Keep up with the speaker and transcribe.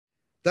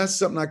That's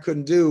something I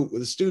couldn't do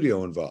with a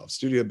studio involved.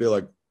 Studio would be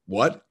like,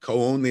 what?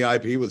 Co-own the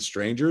IP with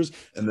strangers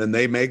and then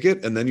they make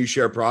it and then you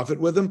share profit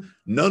with them?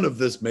 None of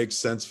this makes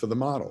sense for the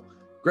model.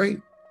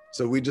 Great.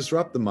 So we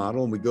disrupt the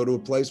model and we go to a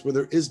place where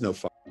there is no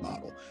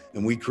model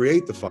and we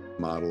create the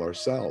model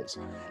ourselves.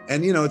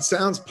 And, it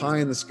sounds pie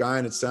in the sky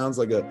and it sounds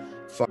like a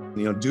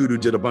dude who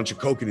did a bunch of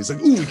coke and he's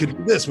like, ooh, we could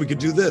do this, we could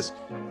do this.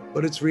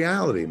 But it's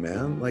reality,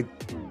 man. Like,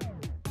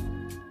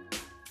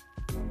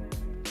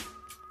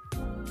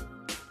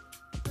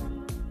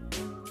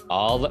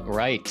 all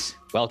right.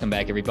 Welcome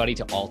back, everybody,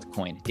 to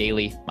Altcoin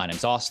Daily. My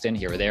name's Austin,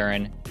 here with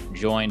Aaron,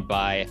 joined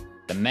by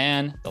the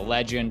man, the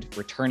legend,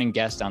 returning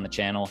guest on the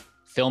channel,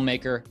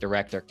 filmmaker,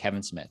 director,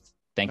 Kevin Smith.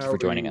 Thank you for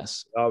joining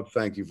us. Oh,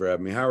 thank you for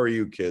having me. How are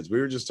you, kids? We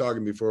were just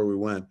talking before we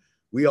went.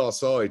 We all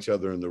saw each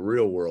other in the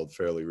real world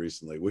fairly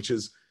recently, which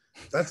is,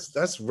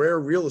 that's rare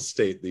real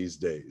estate these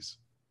days.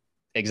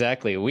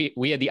 Exactly.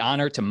 We had the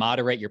honor to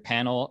moderate your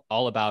panel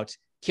all about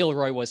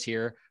Killroy Was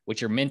Here,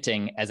 which you're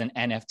minting as an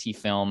NFT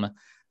film.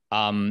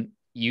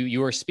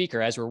 You were a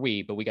speaker, as were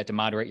we, but we got to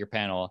moderate your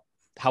panel.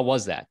 How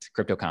was that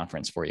crypto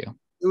conference for you?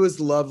 It was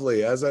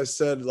lovely. As I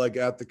said, like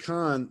at the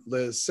con,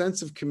 the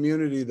sense of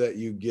community that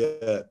you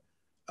get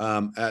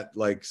at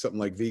like something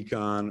like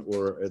VCon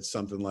or at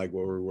something like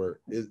where we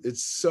were,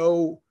 it's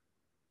so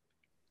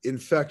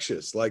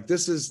infectious. Like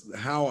this is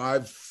how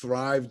I've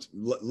thrived,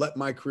 let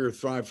my career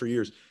thrive for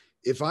years.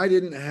 If I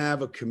didn't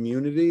have a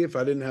community, if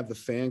I didn't have the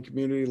fan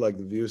community, like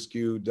the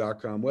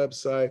viewskew.com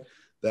website,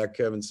 that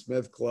Kevin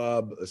Smith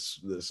Club,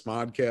 the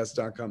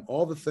smodcast.com,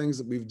 all the things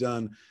that we've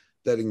done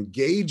that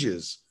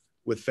engages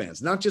with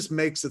fans, not just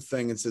makes a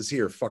thing and says,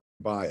 here, fuck,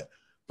 buy it,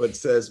 but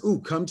says,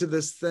 ooh, come to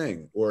this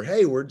thing, or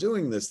hey, we're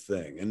doing this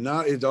thing. And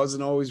it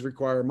doesn't always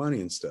require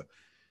money and stuff.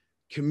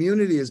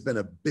 Community has been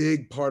a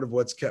big part of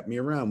what's kept me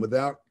around.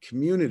 Without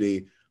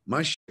community,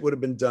 my shit would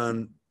have been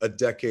done a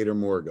decade or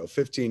more ago,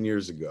 15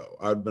 years ago.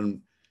 I'd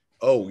been,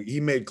 oh, he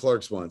made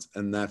Clerks once,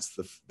 and that's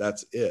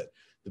it.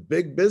 The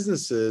big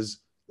businesses,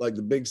 like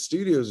the big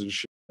studios and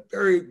shit,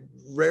 very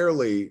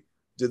rarely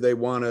do they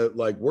want to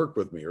like work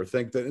with me or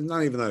think that,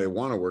 not even that they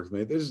want to work with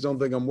me, they just don't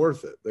think I'm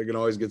worth it. They can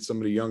always get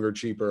somebody younger,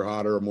 cheaper,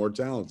 hotter, or more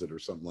talented or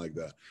something like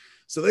that.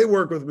 So they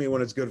work with me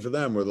when it's good for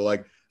them, where they're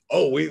like,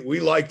 oh, we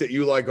like that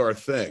you like our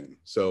thing,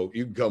 so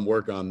you can come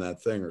work on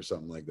that thing or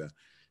something like that.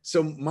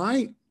 So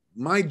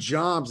my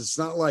jobs, it's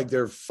not like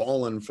they're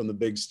fallen from the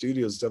big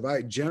studios stuff.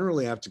 I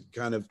generally have to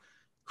kind of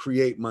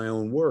create my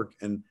own work.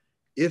 And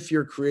if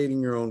you're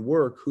creating your own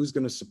work, who's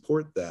going to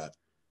support that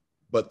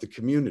but the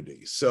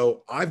community?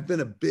 So I've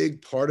been a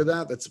big part of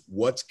that. That's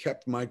what's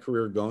kept my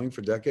career going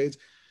for decades.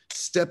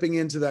 Stepping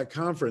into that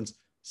conference,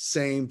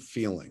 same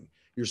feeling.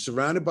 You're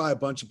surrounded by a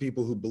bunch of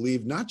people who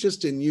believe not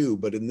just in you,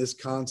 but in this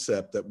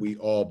concept that we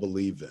all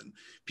believe in.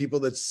 People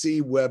that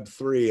see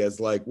Web3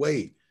 as like,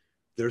 wait,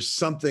 there's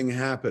something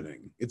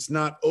happening. It's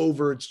not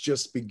over, it's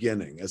just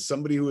beginning. As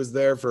somebody who is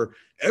there for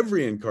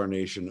every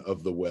incarnation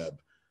of the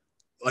web,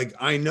 like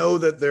I know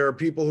that there are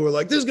people who are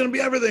like, this is going to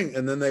be everything.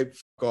 And then they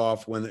fuck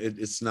off when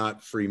it's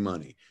not free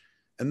money.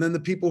 And then the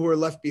people who are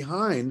left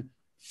behind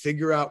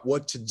figure out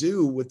what to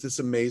do with this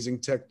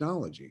amazing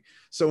technology.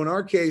 So in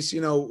our case,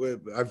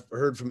 I've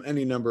heard from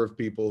any number of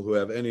people who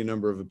have any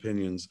number of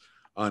opinions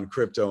on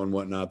crypto and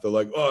whatnot. They're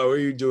like, oh, what are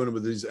you doing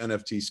with these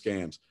NFT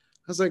scams?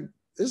 I was like,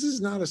 this is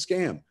not a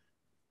scam.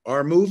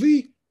 Our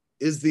movie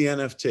is the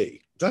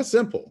NFT. That's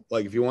simple.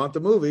 Like if you want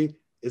the movie,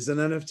 it's an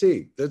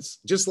NFT. That's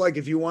just like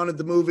if you wanted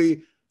the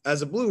movie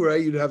as a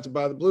Blu-ray, you'd have to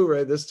buy the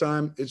Blu-ray. This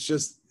time, it's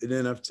just an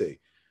NFT.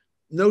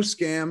 No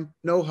scam,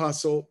 no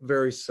hustle,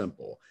 very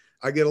simple.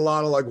 I get a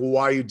lot of like, well,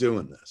 why are you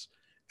doing this?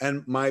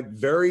 And my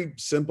very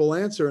simple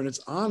answer, and it's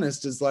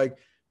honest, is like,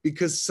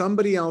 because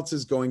somebody else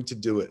is going to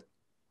do it.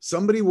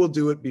 Somebody will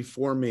do it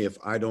before me if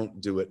I don't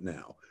do it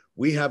now.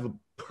 We have a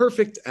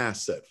perfect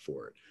asset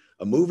for it.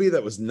 A movie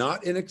that was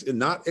not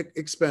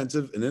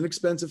expensive, an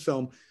inexpensive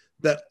film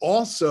that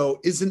also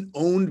isn't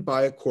owned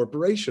by a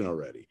corporation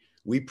already.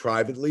 We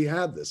privately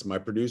had this. My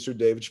producer,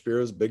 David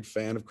Shapiro, is a big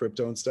fan of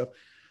crypto and stuff.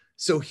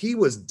 So he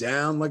was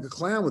down like a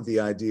clown with the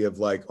idea of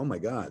like, oh my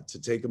God,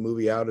 to take a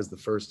movie out as the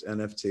first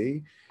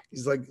NFT.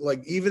 He's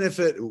like even if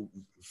it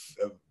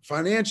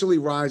financially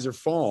rise or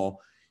fall,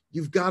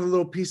 you've got a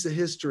little piece of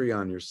history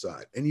on your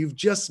side. And you've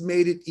just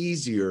made it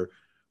easier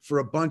for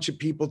a bunch of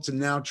people to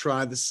now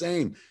try the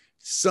same.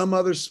 Some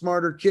other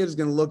smarter kid is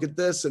going to look at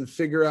this and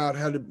figure out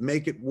how to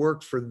make it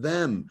work for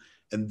them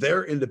and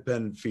their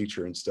independent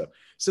feature and stuff.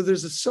 So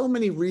there's so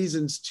many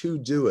reasons to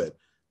do it.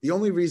 The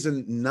only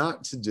reason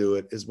not to do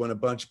it is when a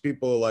bunch of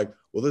people are like,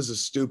 well, this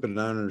is stupid and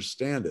I don't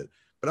understand it.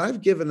 But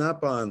I've given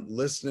up on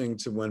listening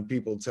to when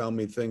people tell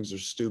me things are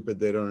stupid,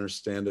 they don't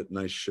understand it, and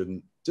I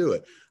shouldn't do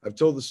it. I've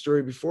told the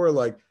story before,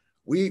 like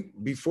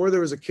before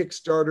there was a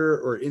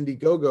Kickstarter or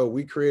Indiegogo,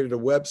 we created a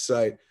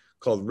website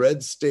called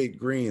Red State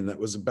Green that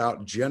was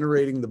about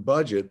generating the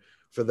budget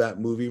for that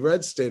movie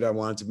Red State I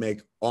wanted to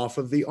make off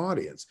of the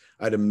audience.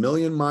 I had 1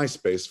 million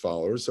MySpace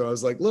followers. So I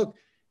was like, look,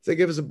 if they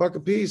give us $1 a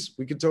piece,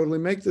 we could totally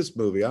make this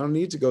movie. I don't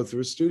need to go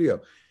through a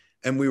studio.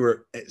 And we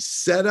were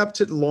set up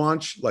to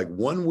launch like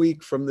 1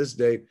 week from this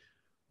date.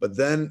 But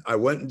then I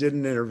went and did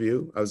an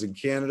interview. I was in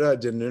Canada. I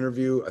did an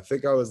interview. I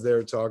think I was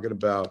there talking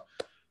about,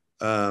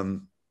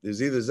 it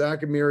was either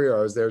Zach and Miri, or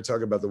I was there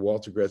talking about the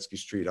Walter Gretzky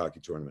street hockey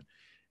tournament.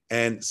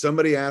 And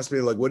somebody asked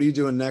me, like, what are you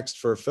doing next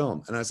for a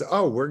film? And I said,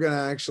 oh, we're going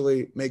to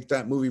actually make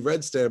that movie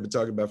Red State I've been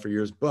talking about for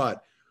years,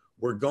 but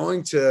we're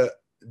going to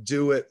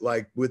do it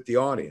like with the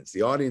audience.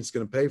 The audience is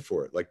going to pay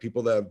for it. Like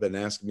people that have been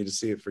asking me to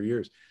see it for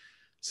years.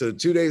 So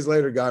 2 days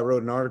later, a guy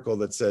wrote an article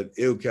that said,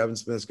 ew, Kevin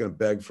Smith's going to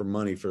beg for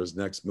money for his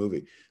next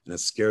movie. And it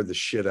scared the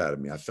shit out of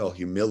me. I felt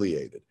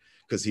humiliated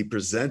because he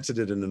presented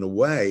it in a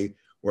way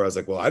where I was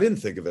like, well, I didn't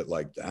think of it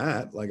like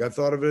that. Like I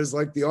thought of it as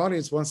like the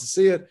audience wants to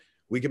see it.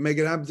 We can make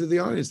it happen to the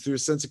audience through a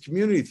sense of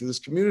community, through this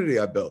community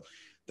I built.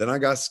 Then I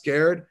got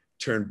scared,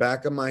 turned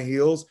back on my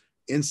heels,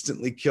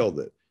 instantly killed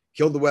it.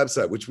 Killed the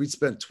website, which we'd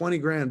spent 20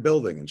 grand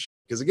building. And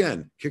because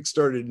again,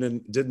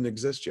 Kickstarter didn't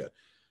exist yet.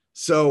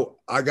 So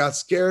I got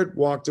scared,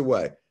 walked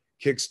away.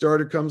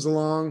 Kickstarter comes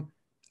along.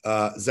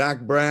 Zach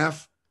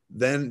Braff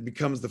then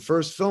becomes the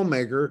first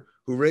filmmaker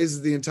who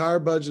raises the entire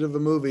budget of a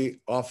movie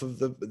off of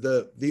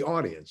the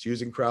audience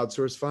using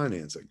crowdsourced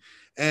financing.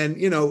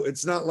 And, you know,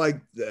 it's not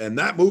like, and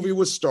that movie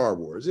was Star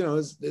Wars, you know,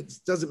 it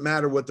doesn't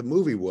matter what the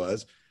movie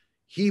was.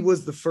 He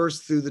was the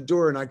first through the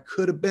door and I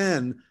could have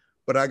been,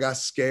 but I got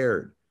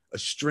scared. A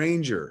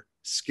stranger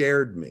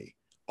scared me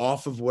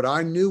off of what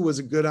I knew was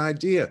a good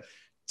idea.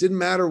 Didn't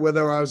matter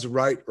whether I was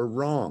right or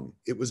wrong.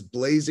 It was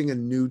blazing a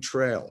new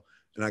trail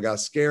and I got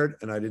scared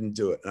and I didn't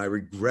do it. And I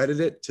regretted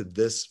it to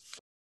this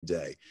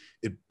day.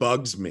 It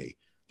bugs me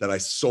that I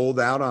sold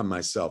out on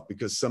myself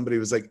because somebody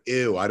was like,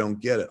 ew, I don't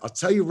get it. I'll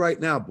tell you right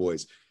now,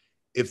 boys,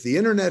 if the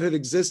internet had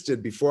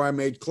existed before I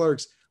made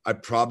Clerks, I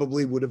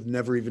probably would have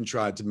never even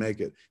tried to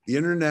make it. The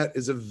internet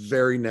is a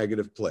very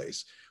negative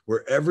place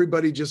where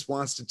everybody just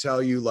wants to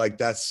tell you like,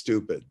 that's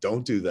stupid.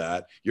 Don't do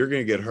that. You're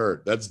going to get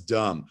hurt. That's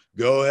dumb.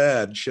 Go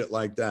ahead. Shit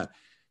like that.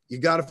 You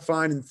got to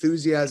find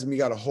enthusiasm. You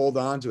got to hold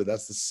on to it.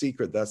 That's the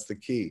secret. That's the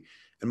key.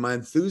 And my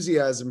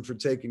enthusiasm for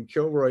taking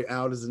Killroy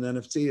out as an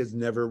NFT has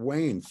never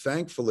waned.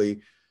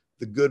 Thankfully,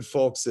 the good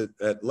folks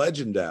at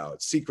Legend DAO,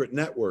 at Secret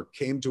Network,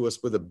 came to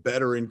us with a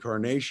better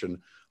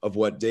incarnation of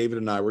what David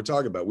and I were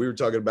talking about. We were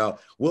talking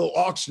about, we'll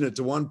auction it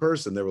to one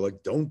person. They were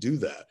like, don't do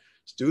that.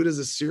 Let's do it as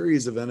a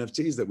series of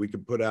NFTs that we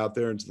could put out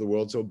there into the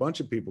world so a bunch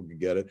of people could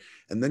get it.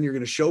 And then you're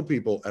going to show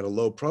people at a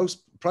low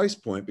price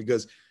point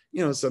because,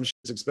 you know, some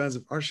shit's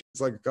expensive. Our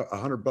shit's like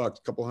 $100,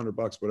 a couple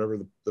 $100, whatever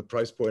the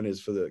price point is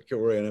for the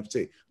Killroy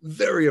NFT.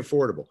 Very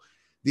affordable.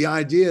 The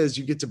idea is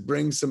you get to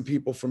bring some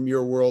people from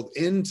your world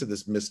into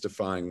this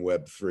mystifying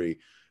Web3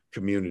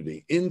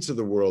 community, into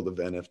the world of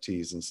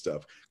NFTs and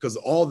stuff, because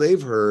all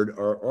they've heard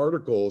are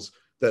articles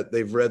that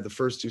they've read the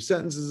first 2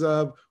 sentences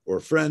of, or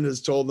a friend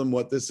has told them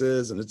what this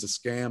is and it's a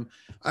scam.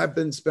 I've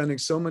been spending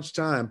so much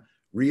time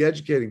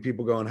re-educating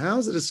people going, how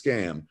is it a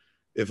scam?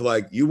 If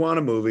like you want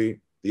a movie,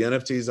 the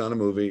NFT is on a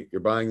movie,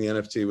 you're buying the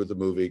NFT with the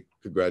movie,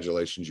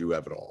 congratulations, you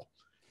have it all.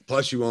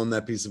 Plus you own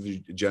that piece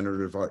of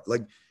generative art.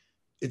 Like,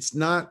 it's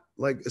not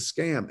like a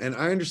scam. And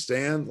I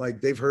understand,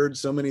 like, they've heard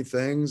so many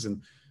things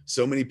and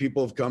so many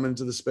people have come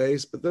into the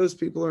space, but those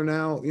people are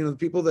now, you know, the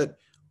people that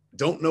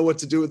don't know what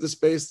to do with the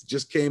space,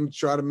 just came to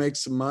try to make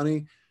some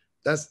money,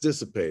 that's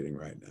dissipating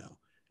right now.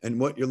 And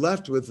what you're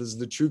left with is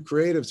the true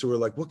creatives who are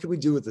like, what can we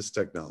do with this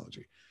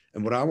technology?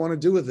 And what I want to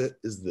do with it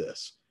is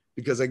this,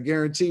 because I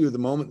guarantee you the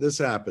moment this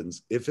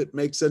happens, if it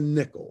makes a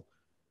nickel,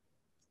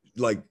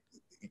 like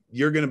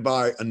you're going to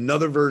buy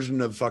another version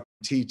of fucking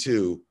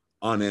T2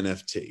 on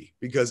NFT,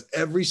 because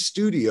every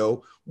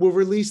studio will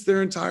release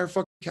their entire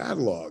fucking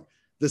catalog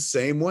the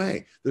same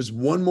way. There's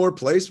one more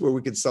place where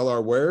we could sell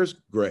our wares.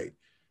 Great.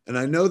 And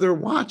I know they're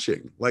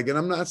watching, like,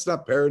 and it's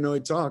not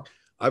paranoid talk.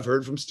 I've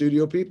heard from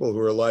studio people who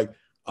are like,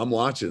 I'm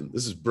watching.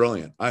 This is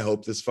brilliant. I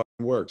hope this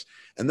fucking works.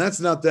 And that's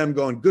not them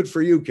going, good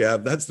for you,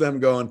 Kev. That's them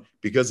going,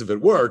 because if it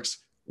works,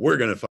 we're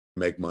going to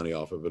make money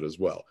off of it as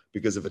well.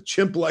 Because if a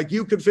chimp like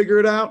you could figure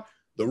it out,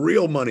 the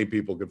real money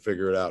people could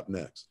figure it out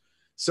next.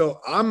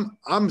 So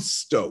I'm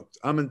stoked.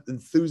 I'm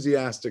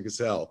enthusiastic as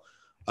hell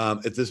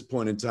at this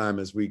point in time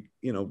as we,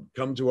 you know,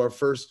 come to our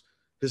first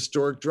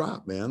historic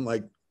drop, man.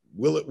 Like,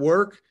 will it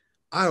work?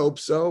 I hope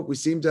so. We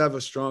seem to have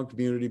a strong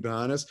community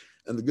behind us,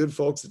 and the good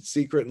folks at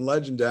Secret and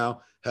Legend DAO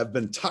have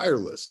been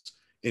tireless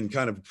in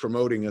kind of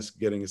promoting us,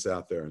 getting us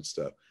out there and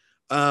stuff.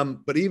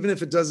 But even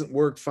if it doesn't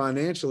work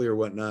financially or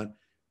whatnot,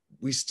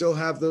 we still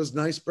have those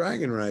nice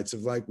bragging rights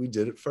of like, we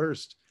did it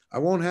first. I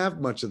won't have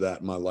much of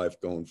that in my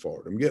life going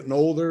forward. I'm getting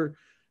older.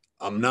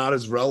 I'm not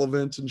as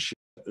relevant and shit.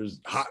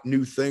 There's hot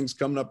new things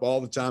coming up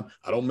all the time.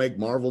 I don't make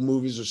Marvel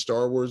movies or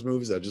Star Wars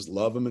movies. I just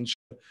love them and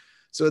shit.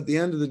 So at the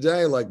end of the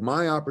day, like,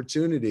 my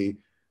opportunity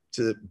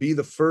to be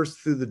the first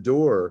through the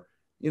door,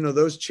 you know,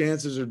 those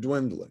chances are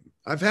dwindling.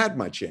 I've had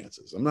my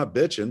chances. I'm not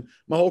bitching.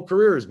 My whole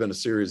career has been a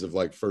series of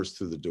like first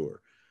through the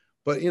door.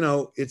 But, you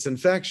know, it's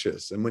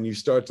infectious. And when you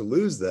start to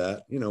lose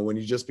that, you know, when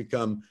you just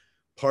become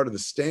part of the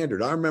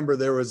standard. I remember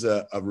there was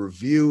a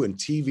review and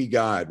TV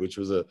Guide, which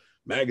was a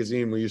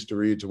magazine we used to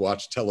read to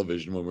watch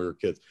television when we were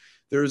kids.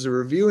 There's a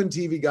review and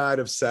TV guide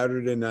of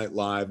Saturday Night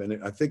Live,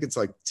 and I think it's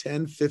like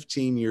 10,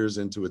 15 years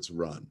into its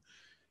run.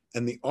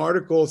 And the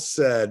article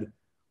said,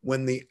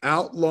 when the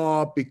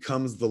outlaw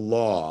becomes the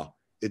law,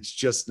 it's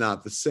just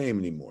not the same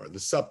anymore. The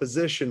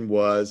supposition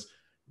was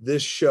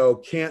this show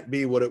can't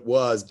be what it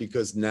was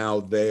because now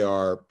they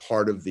are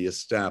part of the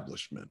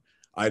establishment.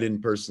 I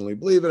didn't personally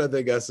believe it. I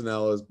think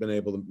SNL has been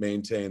able to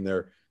maintain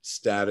their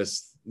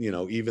status, you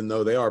know, even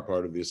though they are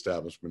part of the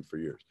establishment for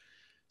years.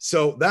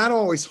 So that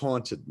always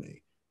haunted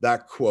me,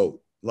 that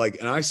quote. Like,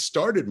 and I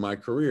started my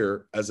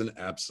career as an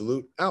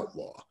absolute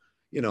outlaw.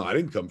 You know, I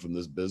didn't come from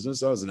this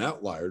business. I was an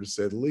outlier, to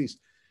say the least.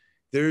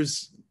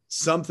 There's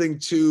something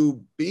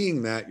to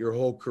being that your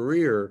whole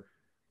career.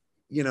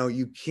 You know,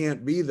 you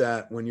can't be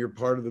that when you're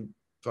part of the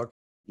fucking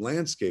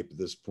landscape at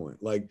this point.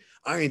 Like,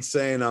 I ain't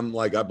saying I'm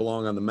like, I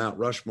belong on the Mount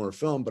Rushmore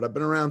film, but I've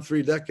been around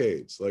 3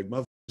 decades. Like,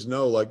 motherfuckers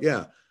know, like,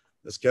 yeah,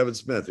 that's Kevin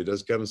Smith. He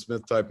does Kevin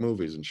Smith type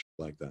movies and shit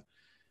like that.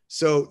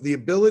 So the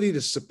ability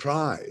to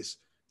surprise,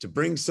 to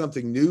bring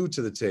something new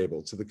to the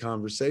table, to the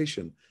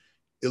conversation,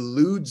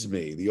 eludes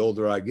me the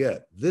older I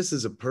get. This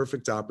is a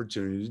perfect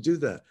opportunity to do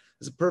that.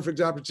 It's a perfect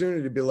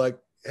opportunity to be like,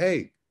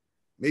 hey,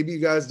 maybe you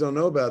guys don't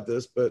know about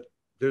this, but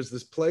there's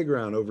this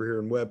playground over here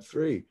in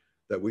Web3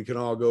 that we can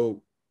all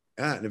go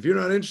at. And if you're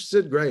not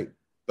interested, great.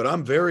 But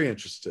I'm very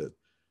interested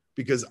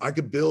because I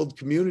could build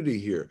community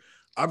here.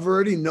 I've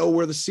already know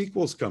where the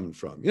sequel's coming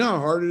from. You know how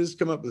hard it is to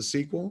come up with a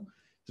sequel?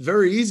 It's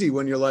very easy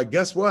when you're like,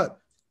 guess what?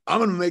 I'm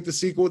going to make the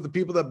sequel with the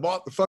people that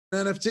bought the fucking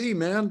NFT,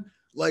 man.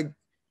 Like,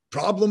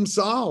 problem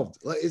solved.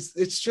 Like,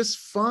 it's just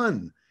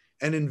fun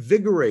and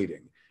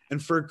invigorating.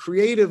 And for a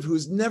creative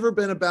who's never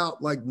been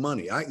about like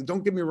money,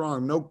 don't get me wrong,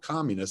 I'm no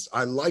communist.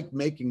 I like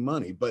making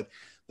money, but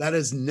that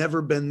has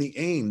never been the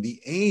aim.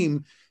 The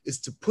aim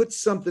is to put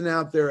something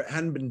out there that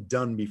hadn't been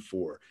done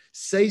before.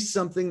 Say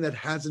something that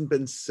hasn't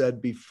been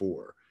said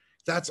before.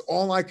 That's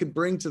all I could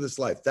bring to this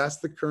life. That's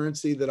the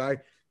currency that I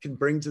can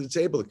bring to the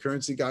table. The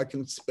currency I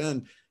can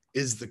spend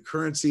is the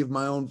currency of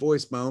my own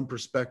voice, my own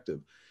perspective.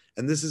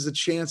 And this is a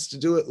chance to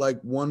do it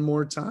like one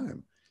more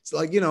time. It's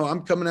like, you know,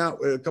 I'm coming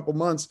out in a couple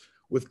months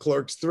with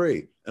Clerks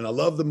 3. And I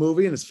love the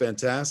movie and it's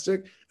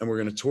fantastic. And we're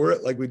going to tour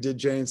it like we did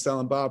Jay and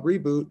Silent Bob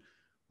reboot.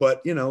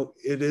 But, you know,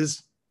 it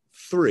is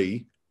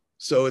 3.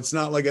 So it's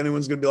not like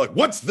anyone's going to be like,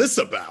 what's this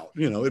about?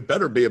 You know, it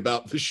better be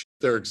about the shit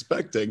they're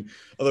expecting.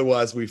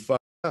 Otherwise we fuck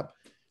up.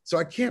 So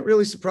I can't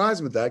really surprise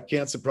them with that.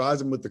 Can't surprise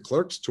them with the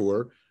Clerks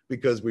tour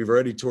because we've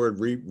already toured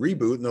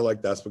reboot. And they're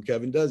like, that's what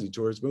Kevin does. He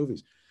tours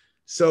movies.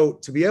 So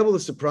to be able to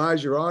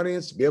surprise your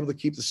audience, to be able to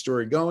keep the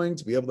story going,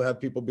 to be able to have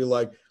people be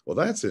like, well,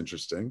 that's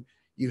interesting.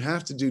 You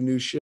have to do new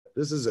shit.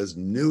 This is as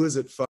new as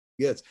it fucking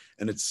gets.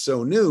 And it's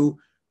so new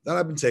that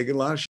I've been taking a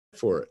lot of shit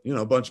for it. You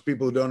know, a bunch of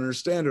people who don't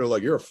understand it are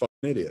like, you're a fucking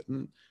idiot.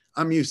 And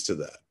I'm used to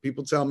that.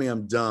 People tell me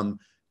I'm dumb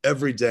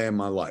every day in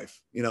my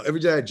life. You know, every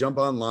day I jump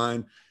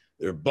online,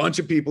 there are a bunch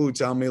of people who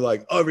tell me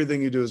like, oh,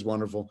 everything you do is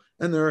wonderful.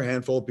 And there are a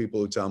handful of people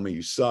who tell me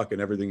you suck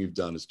and everything you've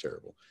done is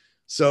terrible.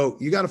 So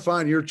you got to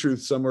find your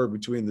truth somewhere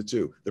between the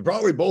two. They're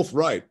probably both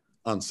right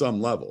on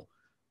some level.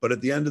 But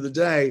at the end of the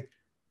day,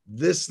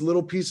 this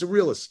little piece of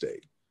real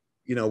estate,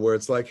 you know, where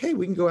it's like, hey,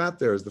 we can go out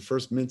there as the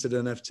first minted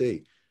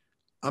NFT.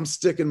 I'm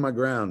sticking my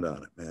ground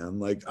on it, man.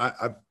 Like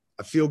I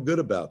feel good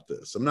about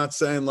this. I'm not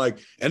saying like,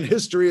 and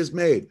history is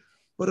made,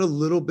 but a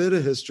little bit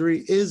of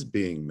history is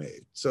being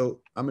made.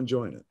 So I'm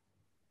enjoying it.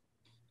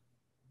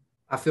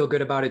 I feel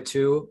good about it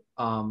too.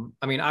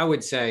 I mean, I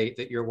would say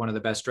that you're one of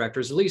the best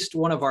directors, at least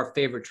one of our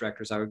favorite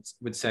directors. I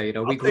would say, you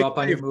know, we grew up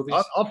on your movies.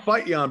 I'll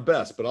fight you on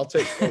best, but I'll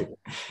take favorite.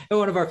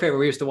 One of our favorite.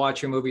 We used to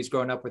watch your movies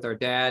growing up with our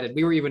dad, and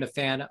we were even a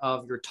fan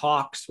of your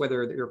talks,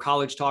 whether your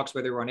college talks,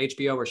 whether they were on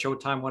HBO or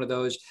Showtime, one of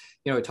those,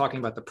 you know, talking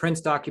about the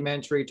Prince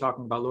documentary,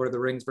 talking about Lord of the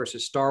Rings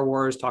versus Star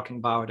Wars, talking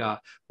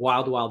about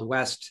Wild Wild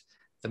West,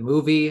 the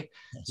movie.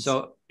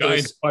 So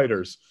giant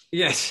fighters.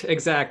 Yes,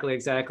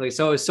 exactly.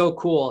 So it was so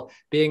cool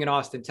being in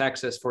Austin,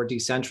 Texas for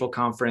Decentral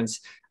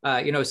conference,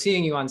 you know,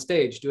 seeing you on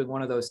stage doing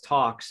one of those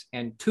talks.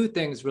 And 2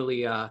 things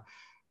really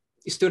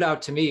stood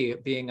out to me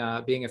being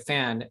a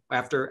fan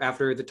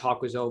after the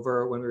talk was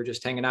over when we were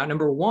just hanging out.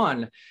 Number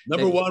one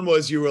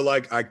was you were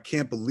like, I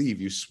can't believe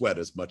you sweat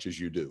as much as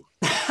you do.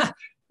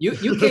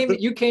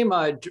 you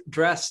came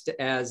dressed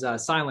as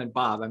Silent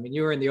Bob. I mean,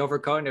 you were in the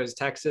overcoat and it was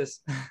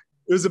Texas.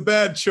 It was a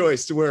bad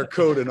choice to wear a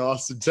coat in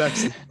Austin,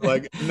 Texas,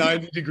 like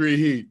 90-degree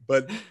heat,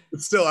 but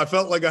still, I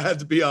felt like I had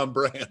to be on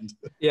brand.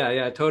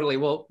 Yeah, totally.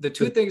 Well, the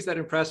 2 things that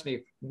impressed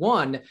me,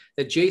 one,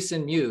 that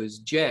Jason Mewes,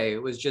 Jay,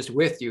 was just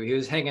with you. He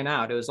was hanging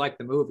out. It was like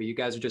the movie. You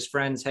guys are just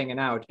friends hanging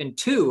out. And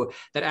 2,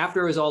 that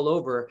after it was all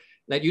over,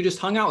 that you just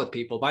hung out with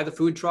people, by the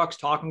food trucks,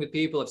 talking with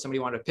people. If somebody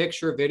wanted a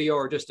picture, video,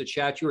 or just a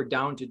chat, you were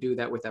down to do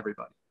that with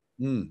everybody.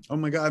 Oh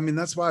my God. I mean,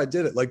 that's why I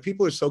did it. Like,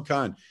 people are so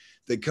kind.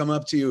 They come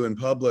up to you in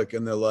public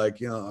and they're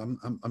like, you know,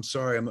 I'm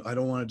sorry. I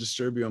don't want to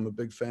disturb you. I'm a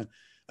big fan.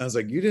 I was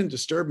like, you didn't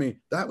disturb me.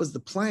 That was the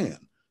plan.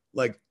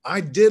 Like, I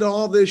did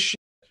all this shit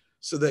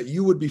so that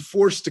you would be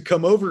forced to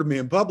come over to me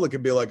in public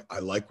and be like, I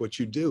like what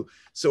you do.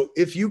 So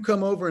if you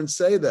come over and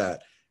say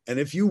that, and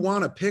if you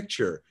want a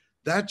picture,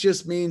 that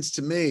just means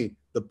to me,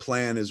 the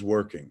plan is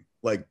working.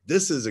 Like,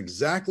 this is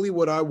exactly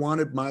what I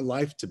wanted my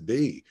life to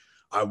be.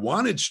 I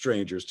wanted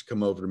strangers to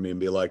come over to me and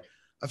be like,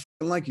 I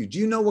fucking like you. Do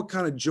you know what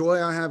kind of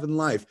joy I have in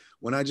life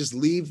when I just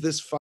leave this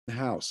fucking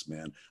house,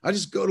 man? I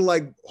just go to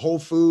like Whole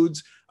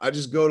Foods. I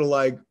just go to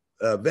like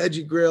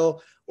Veggie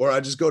Grill, or I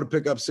just go to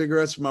pick up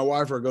cigarettes for my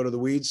wife, or I go to the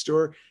weed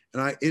store.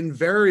 And I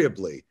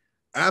invariably,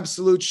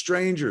 absolute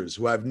strangers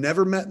who I've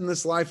never met in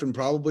this life and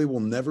probably will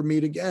never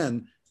meet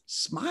again,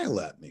 smile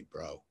at me,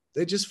 bro.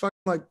 They just fucking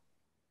like,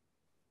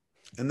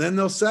 and then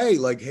they'll say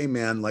like, hey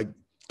man, like,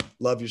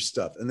 love your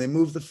stuff. And they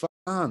move the fuck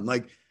on.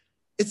 Like,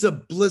 it's a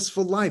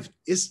blissful life.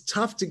 It's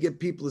tough to get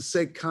people to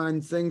say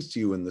kind things to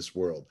you in this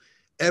world.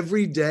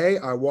 Every day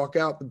I walk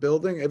out the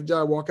building, every day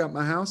I walk out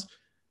my house,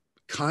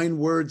 kind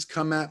words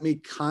come at me,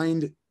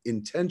 kind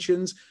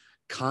intentions,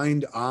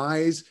 kind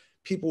eyes.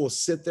 People will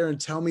sit there and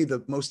tell me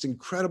the most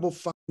incredible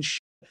fucking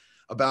shit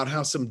about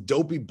how some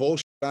dopey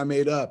bullshit I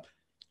made up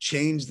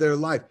changed their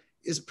life.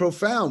 It's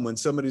profound when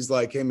somebody's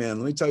like, hey man,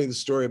 let me tell you the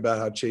story about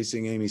how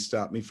chasing Amy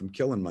stopped me from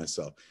killing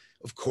myself.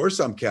 Of course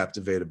I'm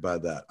captivated by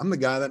that. I'm the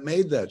guy that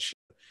made that shit.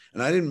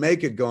 And I didn't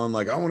make it going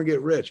like, I want to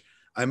get rich.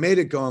 I made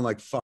it going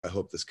like, fuck, I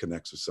hope this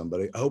connects with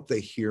somebody. I hope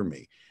they hear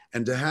me.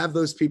 And to have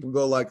those people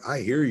go like, I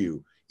hear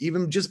you,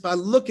 even just by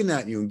looking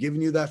at you and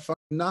giving you that fucking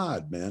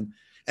nod, man.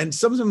 And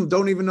some of them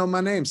don't even know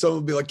my name. Some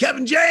will be like,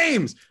 Kevin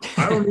James.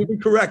 I don't even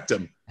correct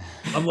them.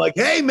 I'm like,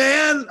 hey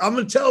man, I'm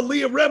going to tell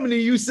Leah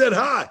Remini you said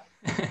hi.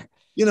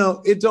 You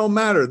know, it don't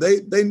matter.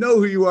 They know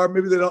who you are.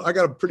 Maybe they don't. I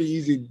got a pretty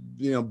easy,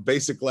 you know,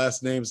 basic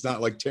last name. It's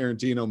not like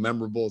Tarantino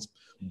memorable. It's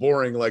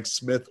boring like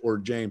Smith or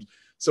James.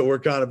 So we're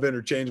kind of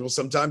interchangeable.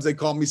 Sometimes they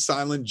call me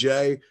Silent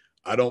J.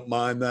 I don't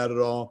mind that at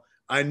all.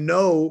 I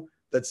know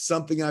that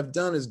something I've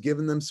done has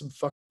given them some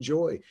fucking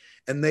joy,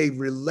 and they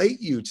relate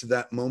you to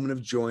that moment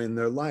of joy in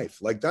their life.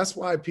 Like, that's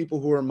why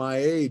people who are my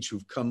age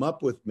who've come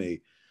up with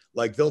me,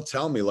 like, they'll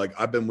tell me like,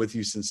 I've been with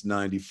you since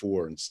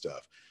 94 and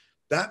stuff.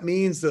 That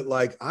means that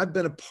like, I've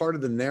been a part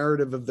of the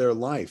narrative of their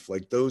life.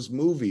 Like, those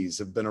movies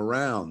have been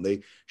around.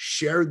 They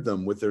shared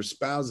them with their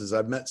spouses.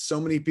 I've met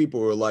so many people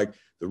who are like,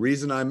 the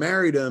reason I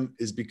married him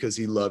is because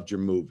he loved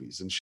your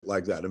movies and shit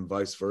like that, and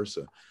vice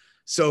versa.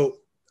 So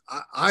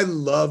I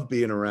love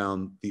being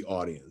around the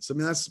audience. I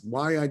mean, that's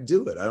why I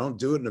do it. I don't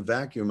do it in a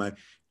vacuum.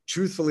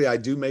 Truthfully, I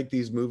do make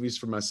these movies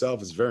for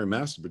myself. It's very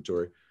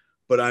masturbatory,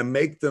 but I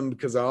make them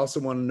because I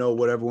also want to know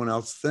what everyone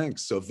else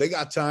thinks. So if they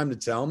got time to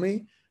tell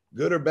me,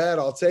 good or bad,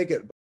 I'll take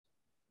it.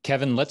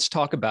 Kevin, let's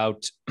talk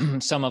about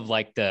some of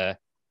like the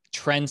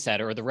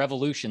trendsetter or the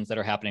revolutions that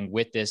are happening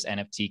with this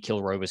NFT.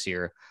 Killroy Was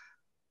Here.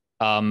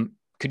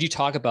 Could you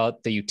talk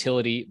about the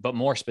utility, but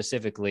more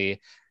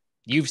specifically,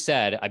 you've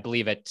said, I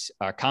believe at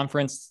our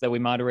conference that we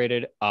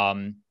moderated,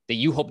 that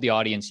you hope the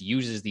audience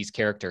uses these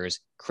characters,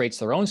 creates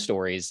their own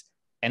stories,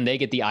 and they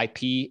get the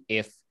IP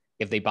if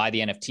they buy the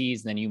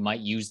NFTs, then you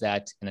might use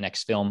that in the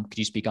next film. Could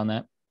you speak on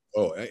that?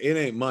 Oh, it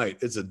ain't might.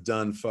 It's a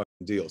done fucking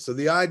deal. So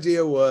the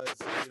idea was,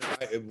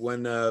 you know,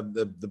 when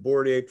the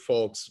Bored Ape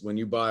folks, when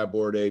you buy a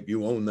Bored Ape,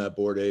 you own that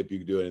Bored Ape. You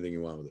can do anything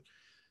you want with it.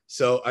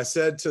 So I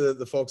said to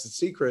the folks at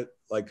Secret,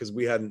 like, because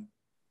we hadn't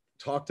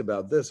talked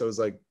about this, I was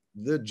like,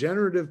 the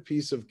generative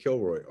piece of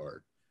Killroy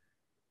art,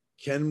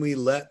 can we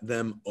let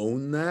them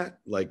own that,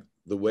 like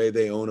the way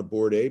they own a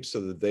Bored Ape, so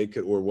that they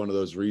could, or one of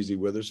those Reese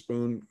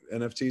Witherspoon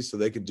NFTs, so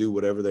they could do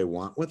whatever they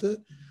want with it?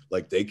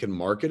 Like, they can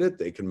market it,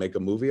 they can make a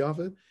movie off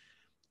it.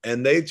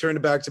 And they turned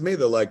it back to me.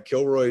 They're like,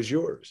 Killroy is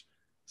yours,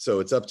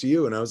 so it's up to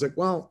you. And I was like,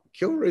 well,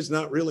 Killroy's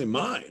not really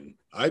mine.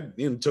 I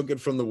took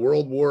it from the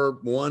World War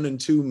I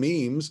and II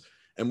memes,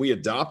 and we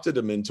adopted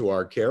him into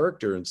our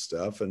character and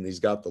stuff. And he's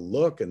got the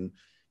look,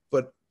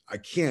 but I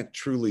can't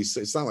truly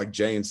say, it's not like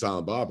Jay and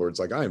Silent Bob where it's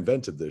like, I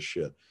invented this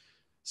shit.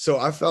 So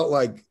I felt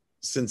like,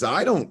 since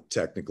I don't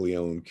technically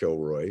own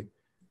Killroy,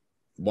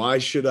 why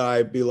should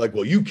I be like,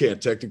 well, you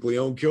can't technically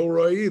own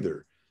Killroy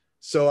either?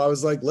 So I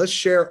was like, let's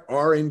share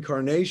our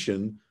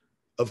incarnation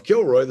of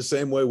Killroy the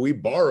same way we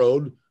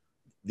borrowed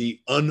the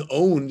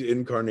unowned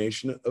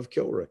incarnation of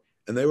Killroy.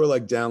 And they were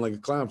like down like a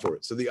clown for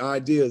it. So the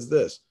idea is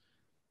this: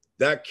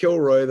 that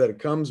Killroy that it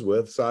comes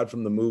with, aside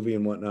from the movie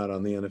and whatnot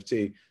on the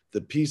NFT,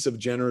 the piece of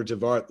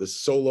generative art, the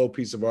solo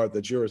piece of art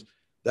that's yours,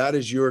 that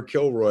is your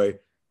Killroy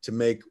to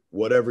make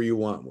whatever you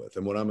want with.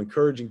 And what I'm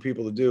encouraging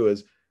people to do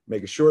is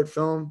make a short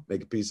film,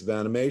 make a piece of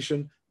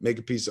animation, make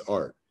a piece of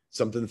art,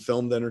 something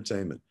filmed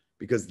entertainment,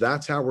 because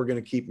that's how we're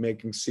going to keep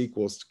making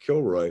sequels to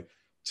Killroy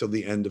till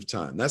the end of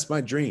time. That's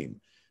my dream,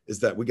 is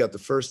that we got the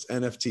first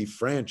NFT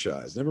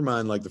franchise, never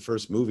mind like the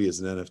first movie is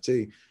an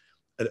NFT,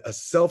 a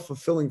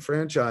self-fulfilling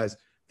franchise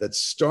that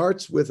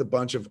starts with a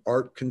bunch of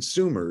art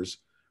consumers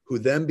who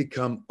then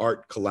become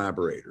art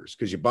collaborators.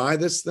 Because you buy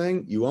this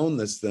thing, you own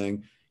this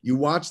thing, you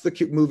watch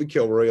the movie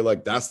Killroy, you're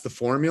like, that's the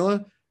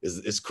formula?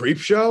 Is Creep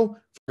Show?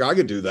 I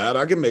could do that.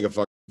 I can make a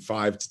fucking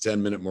 5 to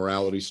 10 minute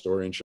morality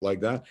story and shit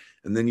like that.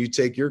 And then you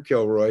take your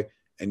Killroy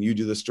and you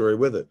do the story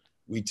with it.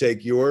 We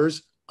take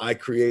yours, I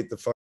create the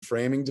fucking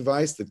framing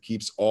device that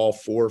keeps all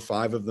 4 or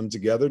 5 of them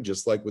together,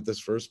 just like with this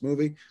first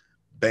movie.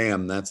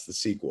 Bam, that's the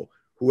sequel.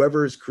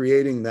 Whoever is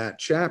creating that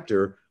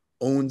chapter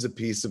owns a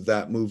piece of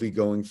that movie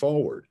going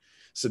forward.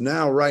 So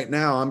now, right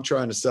now, I'm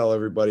trying to sell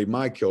everybody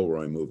my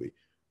Killroy movie.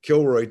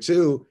 Killroy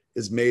 2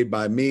 is made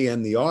by me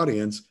and the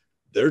audience.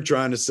 They're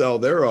trying to sell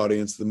their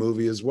audience the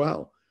movie as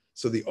well.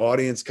 So the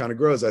audience kind of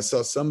grows. I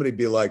saw somebody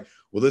be like,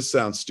 well, this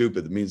sounds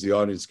stupid. That means the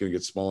audience is going to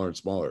get smaller and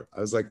smaller. I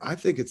was like, I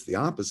think it's the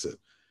opposite.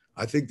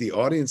 I think the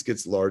audience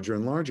gets larger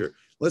and larger.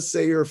 Let's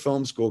say you're a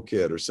film school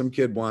kid or some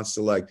kid wants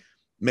to like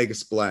make a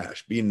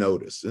splash, be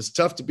noticed. It's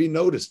tough to be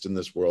noticed in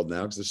this world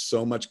now because there's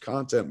so much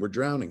content, we're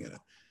drowning in it.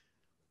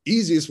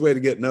 Easiest way to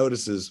get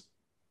noticed is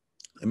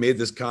I made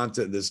this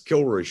content, this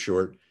Killroy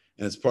short,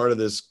 and it's part of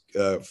this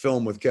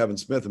film with Kevin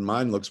Smith, and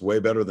mine looks way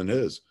better than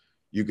his.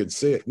 You could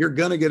see it. You're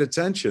going to get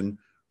attention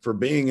for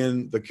being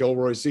in the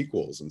Killroy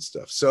sequels and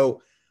stuff.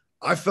 So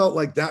I felt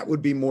like that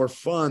would be more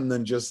fun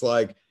than just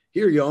like,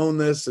 here, you own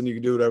this and you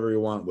can do whatever you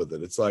want with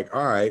it. It's like,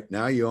 all right,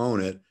 now you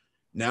own it.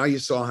 Now you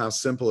saw how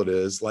simple it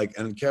is. Like,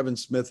 and Kevin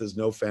Smith is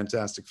no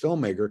fantastic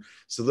filmmaker.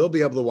 So they'll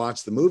be able to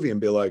watch the movie and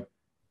be like,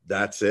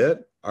 that's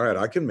it. All right,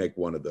 I can make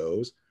one of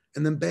those.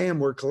 And then bam,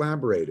 we're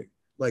collaborating.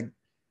 Like,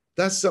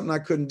 that's something I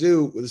couldn't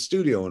do with a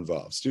studio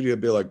involved. Studio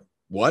would be like,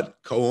 what?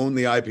 Co-own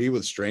the IP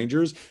with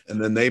strangers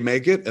and then they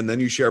make it and then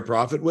you share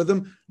profit with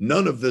them?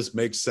 None of this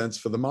makes sense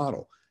for the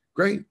model.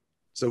 Great.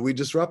 So we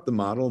disrupt the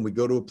model and we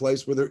go to a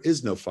place where there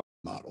is no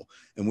model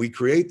and we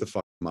create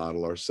the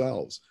model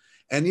ourselves.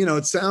 And, you know,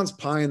 it sounds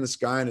pie in the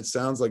sky and it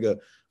sounds like a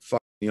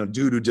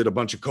dude who did a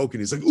bunch of coke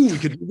and he's like, ooh, we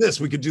could do this,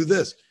 we could do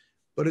this.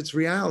 But it's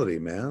reality,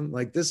 man.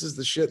 Like, this is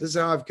the shit. This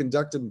is how I've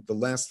conducted the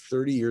last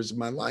 30 years of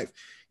my life.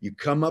 You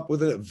come up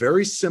with a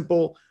very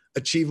simple,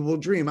 achievable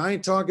dream. I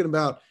ain't talking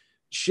about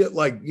shit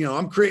like, you know,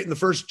 I'm creating the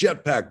first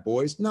jetpack,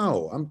 boys.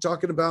 No, I'm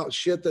talking about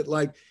shit that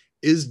like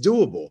is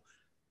doable.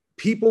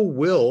 People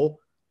will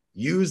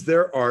use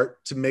their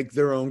art to make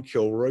their own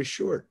Killroy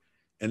short.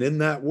 And in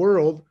that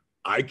world,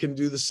 I can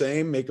do the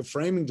same, make a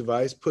framing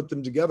device, put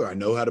them together. I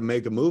know how to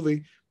make a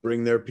movie,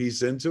 bring their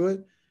piece into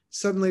it.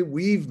 Suddenly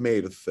we've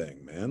made a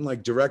thing, man,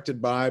 like directed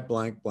by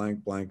blank,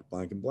 blank, blank,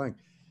 blank, and blank.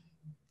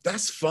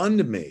 That's fun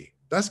to me.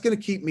 That's going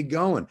to keep me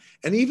going.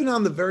 And even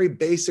on the very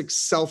basic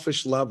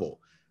selfish level,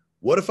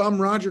 what if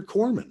I'm Roger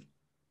Corman?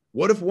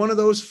 What if one of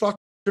those fuckers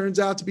turns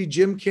out to be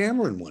Jim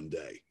Cameron one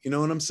day? You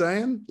know what I'm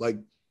saying? Like,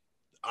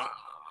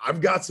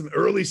 I've got some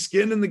early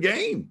skin in the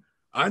game.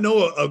 I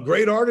know a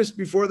great artist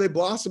before they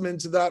blossom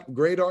into that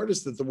great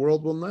artist that the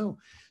world will know.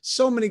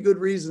 So many good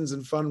reasons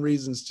and fun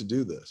reasons to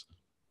do this.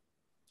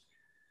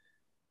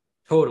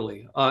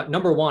 Totally.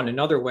 Number one,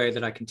 another way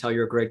that I can tell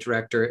you're a great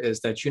director is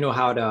that you know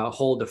how to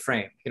hold the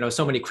frame. You know,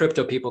 so many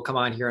crypto people come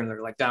on here and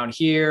they're like down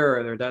here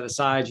or they're down the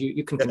side.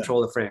 You can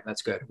control the frame.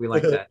 That's good. We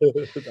like that.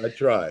 I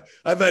try.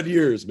 I've had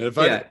years, man. If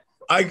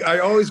I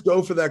always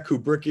go for that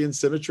Kubrickian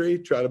symmetry,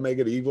 try to make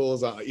it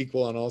equal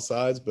on all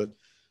sides, but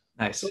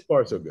nice. So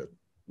far, so good.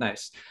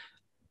 Nice.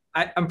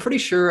 I'm pretty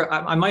sure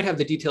I might have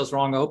the details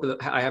wrong. I hope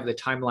that I have the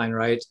timeline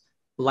right.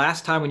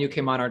 Last time when you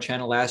came on our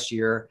channel last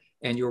year,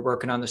 and you were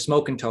working on the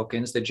smoking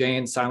tokens, the Jay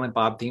and Silent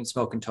Bob themed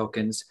smoking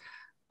tokens.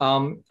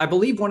 I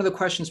believe one of the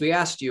questions we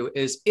asked you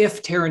is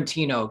if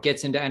Tarantino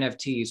gets into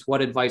NFTs,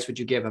 what advice would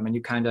you give him? And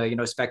you kind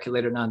of,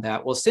 speculated on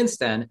that. Well, since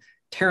then,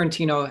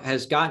 Tarantino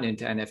has gotten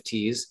into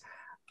NFTs.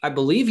 I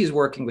believe he's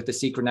working with the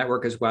Secret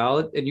Network as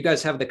well. And you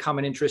guys have the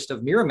common interest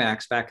of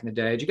Miramax back in the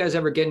day. Did you guys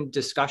ever get in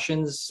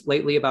discussions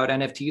lately about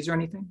NFTs or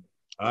anything?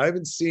 I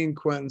haven't seen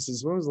Quentin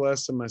since when was the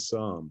last time I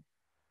saw him?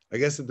 I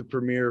guess at the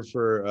premiere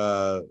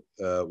for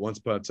Once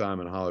Upon a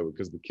Time in Hollywood,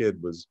 because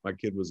my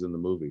kid was in the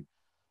movie,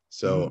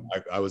 so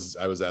I was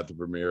at the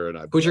premiere.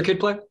 And who's your kid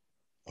play?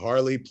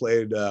 Harley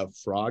played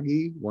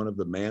Froggy, one of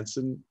the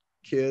Manson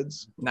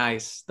kids.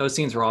 Nice, those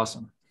scenes were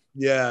awesome.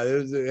 Yeah,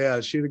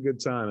 she had a good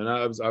time, and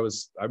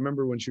I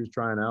remember when she was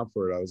trying out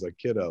for it, I was like,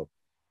 kiddo,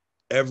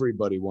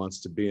 everybody wants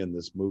to be in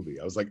this movie.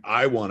 I was like,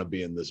 I want to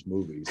be in this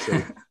movie,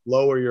 so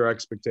lower your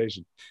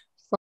expectations.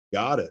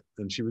 Got it.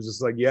 And she was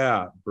just like,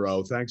 yeah,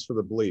 bro, thanks for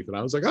the belief. And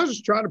I was like, I was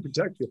just trying to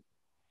protect you.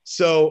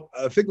 So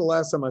I think the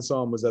last time I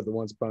saw him was at the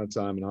Once Upon a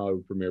Time in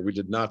Hollywood premiere. We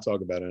did not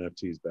talk about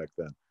NFTs back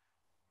then,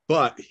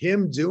 but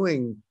him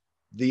doing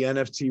the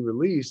NFT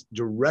release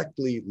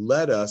directly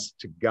led us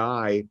to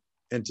Guy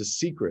and to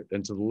Secret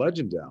and to the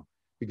Legend DAO,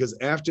 because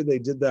after they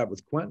did that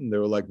with Quentin, they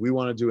were like, we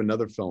want to do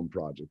another film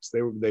project.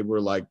 They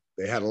were like,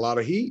 they had a lot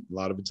of heat, a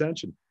lot of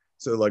attention.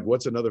 So like,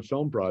 what's another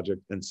film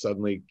project? And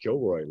suddenly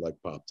Killroy like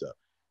popped up.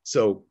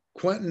 So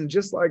Quentin,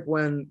 just like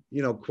when,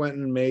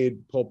 Quentin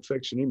made Pulp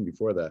Fiction, even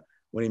before that,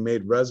 when he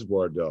made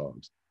Reservoir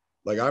Dogs.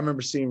 Like, I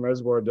remember seeing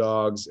Reservoir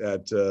Dogs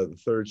at the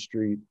 3rd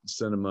Street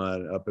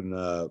Cinema up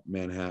in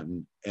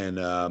Manhattan. And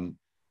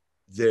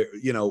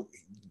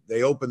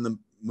they opened the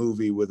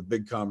movie with a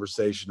big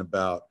conversation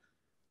about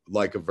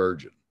Like a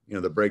Virgin.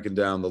 They're breaking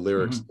down the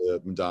lyrics of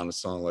the Madonna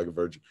song, Like a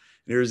Virgin.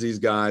 And here's these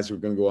guys who are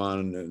going to go on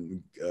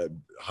and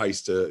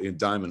heist a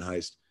diamond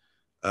heist,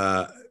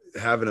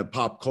 having a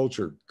pop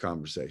culture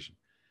conversation.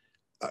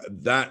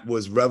 That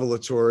was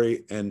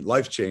revelatory and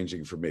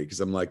life-changing for me, because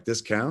I'm like,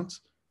 this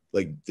counts?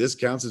 Like, this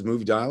counts as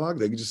movie dialogue?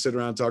 They can just sit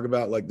around and talk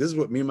about, like, this is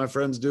what me and my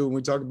friends do when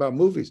we talk about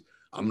movies.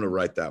 I'm going to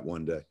write that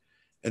one day.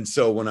 And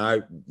so when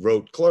I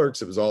wrote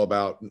Clerks, it was all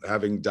about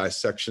having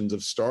dissections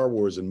of Star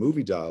Wars and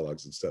movie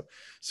dialogues and stuff.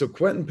 So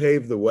Quentin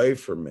paved the way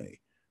for me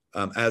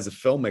as a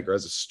filmmaker,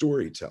 as a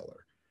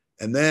storyteller.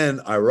 And then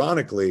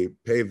ironically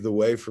paved the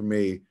way for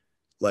me,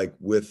 like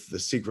with the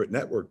Secret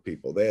Network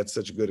people. They had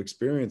such a good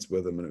experience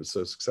with them and it was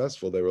so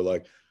successful. They were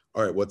like,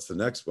 all right, what's the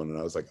next one? And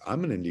I was like,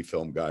 I'm an indie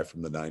film guy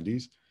from the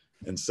 90s.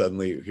 And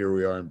suddenly here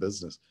we are in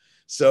business.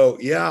 So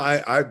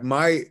yeah,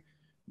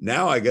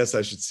 now I guess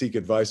I should seek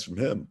advice from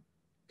him,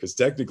 because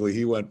technically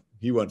he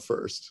went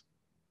first.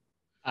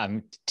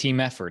 Team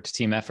effort.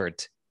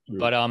 True.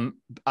 But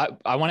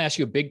I want to ask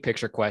you a big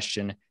picture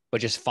question,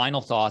 but just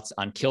final thoughts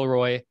on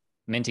Killroy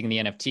minting the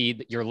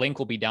NFT. Your link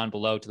will be down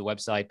below to the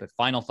website, but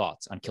final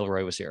thoughts on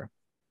Killroy Was Here.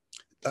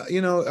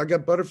 I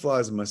got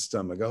butterflies in my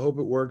stomach. I hope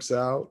it works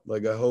out.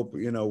 Like, I hope,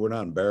 we're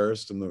not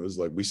embarrassed. And it was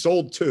like, we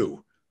sold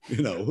 2,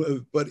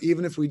 but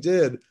even if we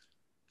did,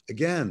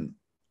 again,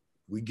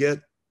 we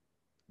did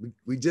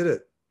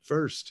it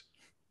first.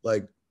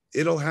 Like,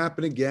 it'll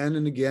happen again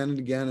and again and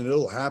again, and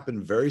it'll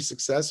happen very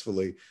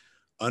successfully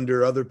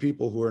under other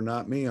people who are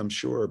not me, I'm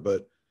sure.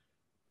 But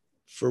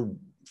for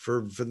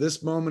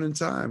this moment in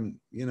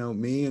time,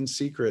 me and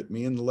Secret,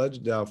 me and the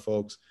Legend DAO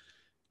folks,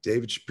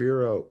 David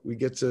Shapiro, we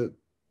get to,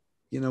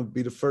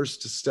 be the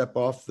first to step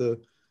off the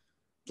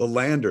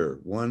lander.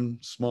 One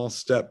small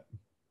step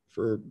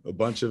for a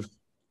bunch of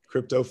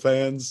crypto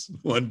fans,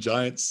 one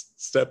giant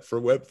step for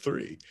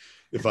Web3,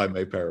 if I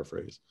may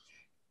paraphrase.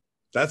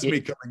 That's me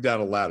coming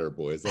down a ladder,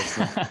 boys. That's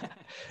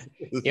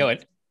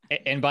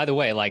and by the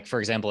way, like, for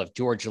example, if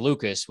George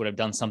Lucas would have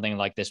done something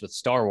like this with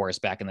Star Wars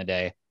back in the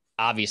day,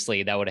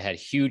 obviously that would have had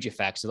huge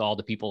effects with all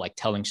the people like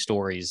telling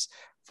stories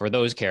for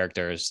those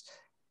characters.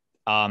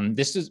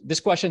 This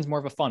question is more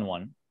of a fun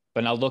one,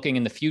 but now looking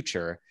in the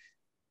future,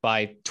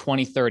 by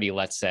 2030,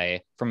 let's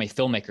say, from a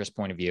filmmaker's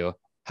point of view,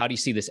 how do you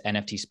see this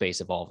NFT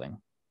space evolving?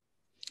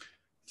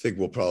 I think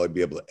we'll probably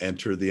be able to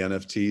enter the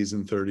NFTs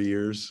in 30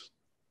 years.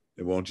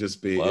 It won't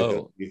just be,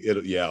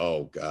 yeah.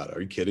 Oh God,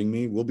 are you kidding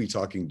me? We'll be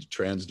talking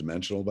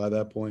transdimensional by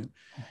that point.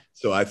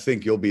 So I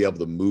think you'll be able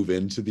to move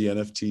into the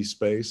NFT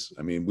space.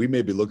 I mean, we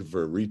may be looking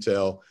for a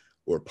retail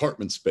or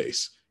apartment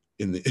space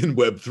in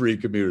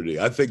Web3 community.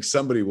 I think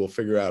somebody will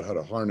figure out how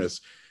to harness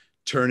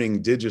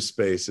turning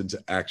digispace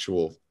into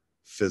actual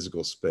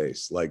physical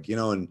space. Like,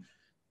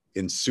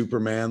 in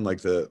Superman,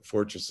 like the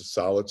Fortress of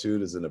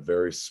Solitude is in a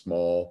very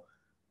small,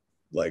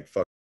 like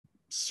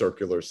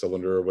circular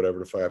cylinder or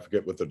whatever. I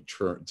forget what the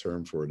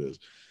term for it is,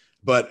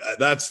 but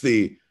that's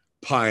the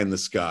pie in the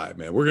sky,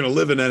 man. We're going to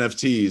live in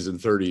NFTs in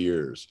 30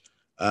 years.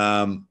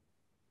 Point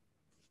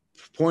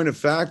of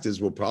fact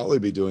is we'll probably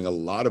be doing a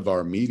lot of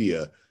our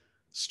media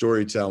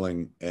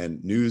storytelling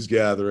and news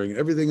gathering,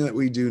 everything that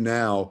we do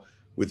now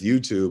with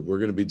YouTube, we're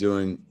going to be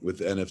doing with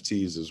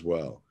NFTs as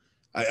well.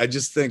 I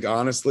just think,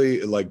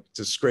 honestly, like,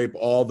 to scrape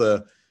all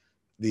the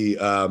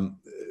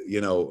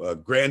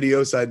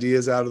grandiose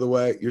ideas out of the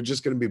way, you're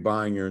just going to be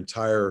buying your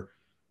entire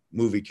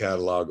movie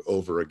catalog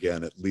over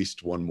again at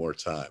least one more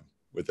time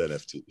with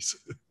NFTs.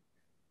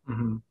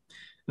 Mm-hmm.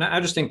 And I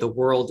just think the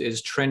world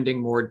is trending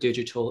more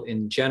digital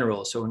in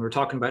general. So when we're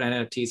talking about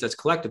NFTs as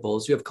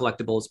collectibles, you have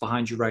collectibles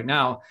behind you right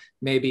now.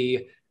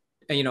 Maybe,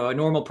 a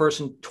normal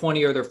person,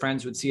 20 of their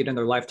friends would see it in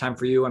their lifetime.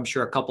 For you, I'm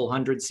sure a couple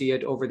hundred see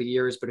it over the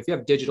years. But if you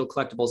have digital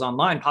collectibles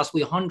online,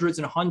 possibly hundreds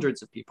and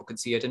hundreds of people could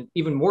see it. And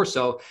even more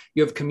so,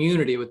 you have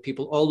community with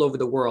people all over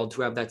the world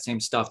who have that same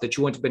stuff that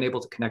you wouldn't have been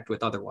able to connect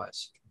with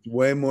otherwise.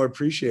 Way more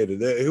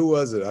appreciated. Who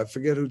was it? I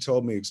forget who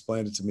told me,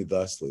 explained it to me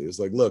thusly. It was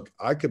like, look,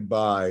 I could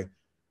buy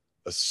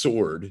a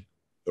sword,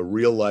 a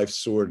real life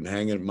sword, and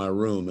hang it in my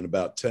room, and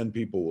about 10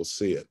 people will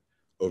see it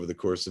over the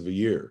course of a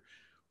year.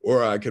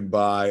 Or I could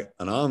buy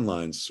an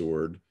online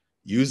sword,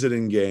 use it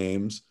in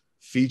games,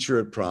 feature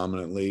it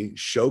prominently,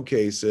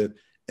 showcase it,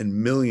 and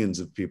millions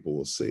of people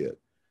will see it.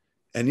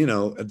 And,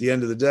 at the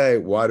end of the day,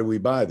 why do we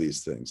buy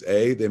these things?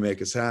 A, they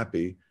make us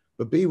happy,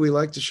 but B, we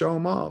like to show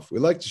them off. We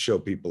like to show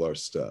people our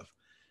stuff.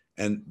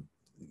 And,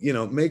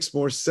 it makes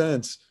more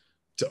sense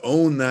to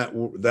own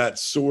that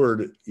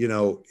sword,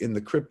 in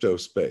the crypto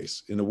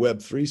space, in the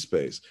Web3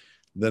 space,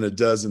 than it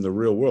does in the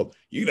real world.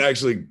 You can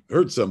actually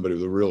hurt somebody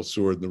with a real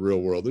sword in the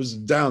real world. There's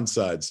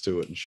downsides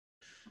to it. And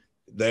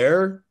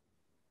there,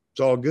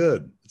 it's all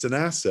good. It's an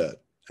asset,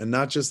 and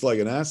not just like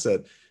an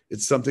asset.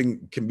 It's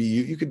something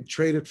you could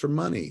trade it for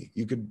money.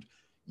 You could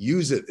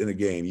use it in a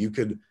game. You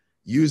could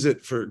use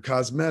it for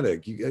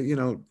cosmetic.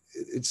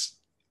 It's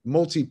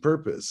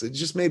multi-purpose. It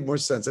just made more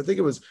sense. I think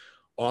it was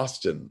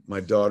Austin, my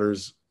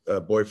daughter's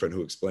boyfriend,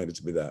 who explained it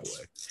to me that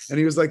way. And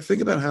he was like,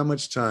 think about how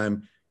much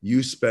time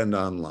you spend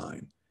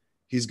online.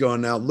 He's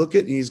going, now look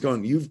at, and he's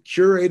going, you've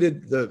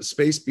curated the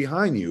space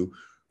behind you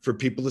for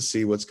people to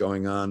see what's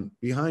going on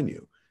behind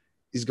you.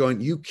 He's going,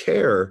 you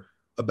care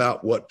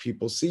about what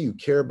people see. You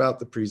care about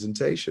the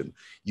presentation.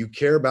 You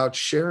care about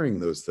sharing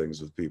those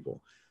things with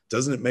people.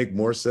 Doesn't it make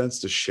more sense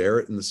to share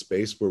it in the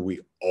space where we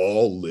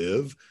all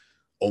live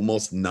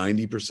almost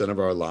 90% of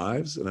our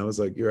lives? And I was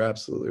like, you're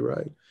absolutely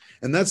right.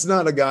 And that's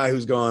not a guy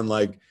who's gone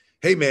like,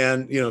 hey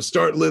man,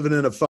 start living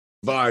in a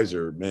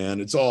visor, man.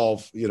 It's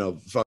all, you know,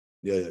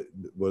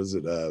 what is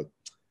it?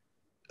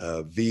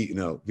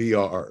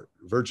 VR,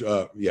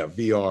 virtual,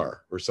 VR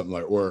or something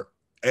like, or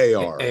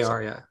AR.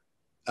 AR, yeah.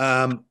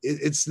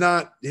 It's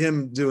not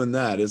him doing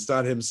that. It's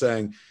not him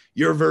saying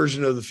your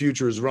version of the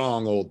future is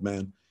wrong, old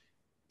man.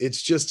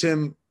 It's just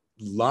him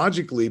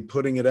logically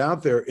putting it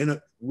out there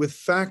with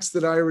facts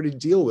that I already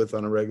deal with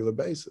on a regular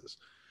basis.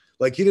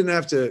 Like, he didn't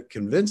have to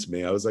convince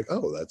me. I was like,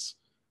 oh,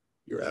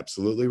 you're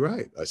absolutely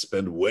right. I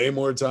spend way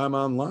more time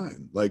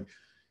online. Like,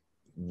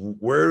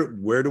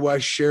 where do I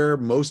share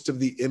most of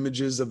the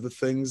images of the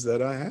things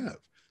that I have?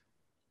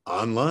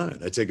 Online.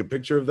 I take a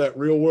picture of that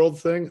real world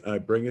thing and I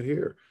bring it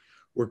here.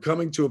 We're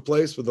coming to a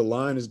place where the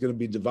line is going to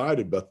be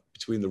divided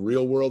between the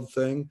real world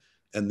thing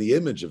and the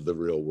image of the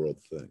real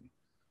world thing.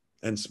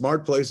 And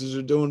smart places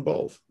are doing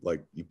both.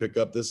 Like, you pick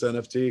up this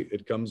NFT,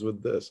 it comes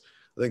with this.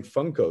 I think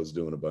Funko's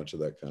doing a bunch of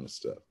that kind of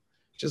stuff.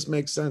 It just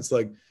makes sense.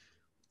 Like,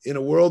 in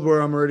a world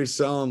where I'm already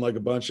selling like a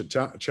bunch of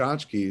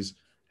tchotchkes,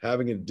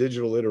 having a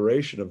digital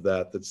iteration of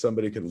that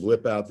somebody can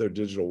whip out their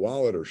digital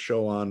wallet or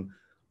show on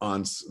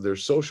their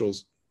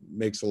socials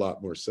makes a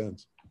lot more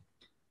sense.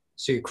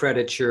 So you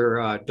credit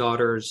your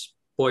daughter's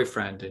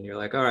boyfriend and you're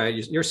like, all right,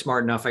 you're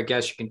smart enough. I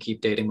guess you can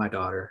keep dating my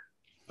daughter.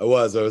 I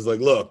was like,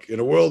 look, in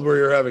a world where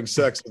you're having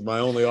sex with my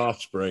only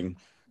offspring,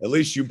 at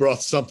least you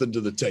brought something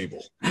to the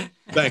table.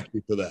 Thank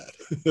you for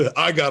that.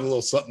 I got a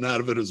little something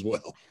out of it as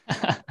well.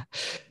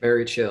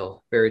 Very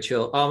chill, very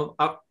chill.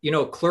 You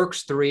know,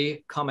 Clerks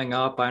 3 coming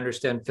up. I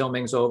understand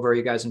filming's over.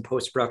 You guys in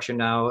post-production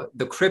now.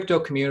 The crypto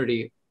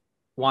community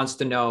wants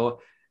to know,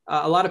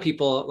 a lot of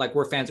people, like,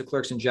 we're fans of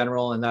Clerks in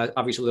general, and that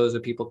obviously those are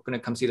people going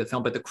to come see the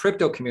film, but the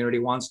crypto community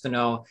wants to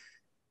know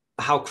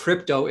how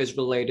crypto is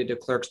related to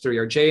Clerks 3.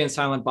 Are Jay and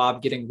Silent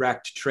Bob getting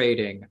wrecked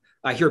trading?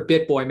 I hear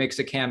BitBoy makes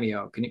a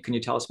cameo. Can you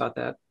tell us about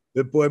that?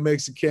 BitBoy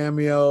makes a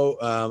cameo.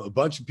 A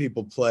bunch of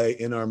people play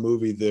in our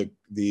movie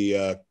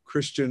the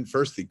Christian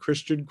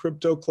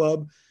Crypto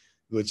Club,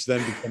 which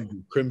then becomes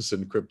the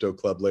Crimson Crypto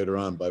Club later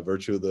on by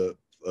virtue of the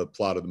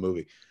plot of the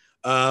movie.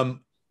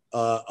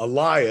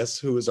 Elias,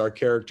 who is our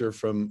character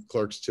from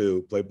Clerks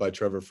 2, played by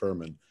Trevor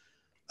Furman,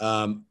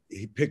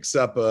 he picks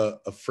up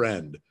a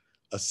friend,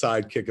 a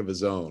sidekick of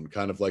his own,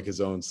 kind of like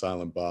his own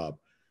Silent Bob.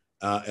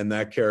 And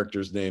that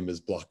character's name is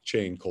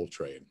Blockchain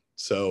Coltrane.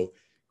 So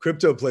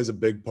crypto plays a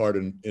big part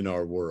in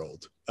our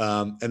world,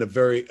 and a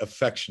very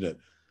affectionate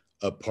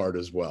part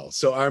as well.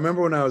 So I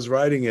remember when I was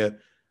writing it,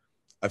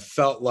 I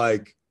felt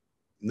like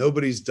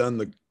nobody's done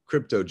the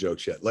crypto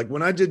jokes yet. Like,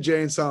 when I did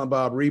Jay and Silent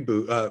Bob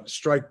reboot,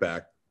 Strike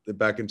Back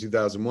in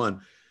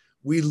 2001,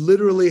 we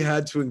literally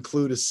had to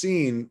include a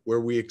scene where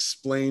we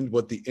explained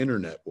what the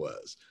internet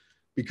was,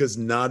 because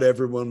not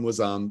everyone was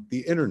on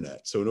the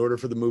internet. So in order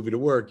for the movie to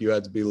work, you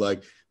had to be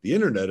like, the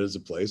internet is a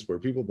place where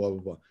people blah, blah,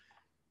 blah.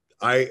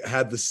 I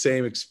had the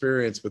same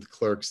experience with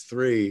Clerks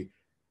 3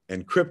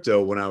 and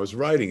crypto when I was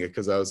writing it,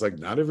 because I was like,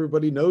 not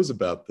everybody knows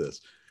about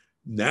this.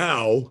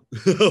 Now,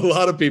 a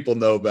lot of people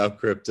know about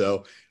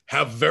crypto,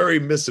 have very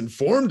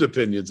misinformed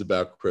opinions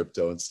about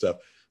crypto and stuff.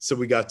 So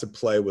we got to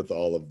play with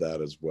all of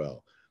that as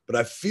well. But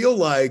I feel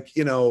like,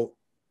 you know,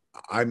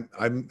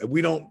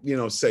 we don't, you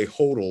know, say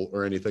hodl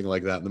or anything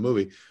like that in the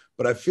movie,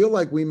 but I feel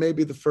like we may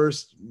be the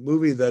first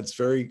movie that's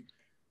very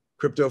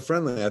crypto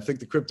friendly. I think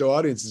the crypto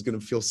audience is going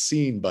to feel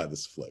seen by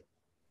this flick.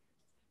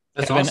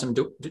 That's awesome.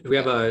 Do we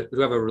have a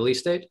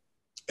release date?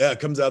 Yeah,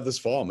 it comes out this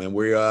fall, man.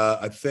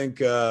 I think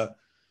the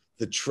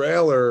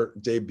trailer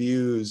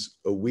debuts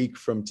a week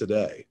from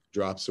today,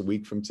 drops a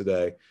week from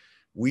today.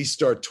 We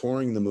start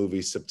touring the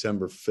movie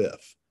September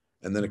 5th.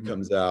 And then it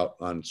comes out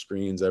on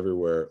screens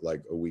everywhere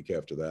like a week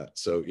after that.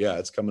 So yeah,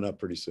 it's coming up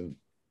pretty soon.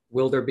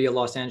 Will there be a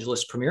Los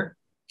Angeles premiere?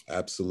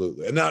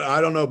 Absolutely. And I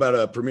don't know about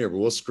a premiere, but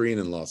we'll screen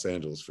in Los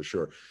Angeles for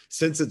sure.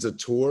 Since it's a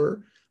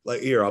tour,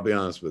 like, here, I'll be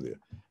honest with you.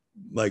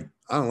 Like,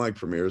 I don't like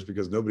premieres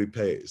because nobody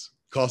pays.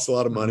 Costs a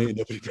lot of money and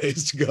nobody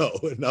pays to go.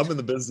 And I'm in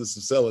the business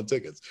of selling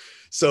tickets.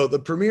 So the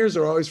premieres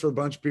are always for a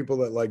bunch of people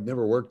that like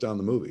never worked on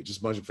the movie, just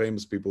a bunch of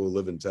famous people who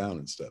live in town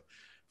and stuff.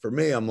 For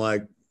me, I'm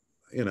like,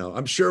 you know,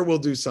 I'm sure we'll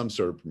do some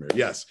sort of premiere.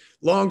 Yes.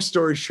 Long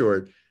story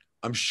short,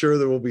 I'm sure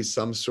there will be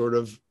some sort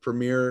of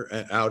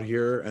premiere out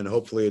here, and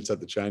hopefully it's at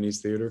the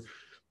Chinese theater.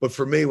 But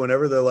for me,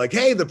 whenever they're like,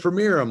 hey, the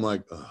premiere, I'm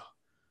like, oh,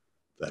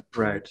 that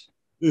premiere.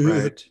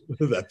 Right.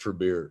 That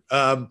premiere.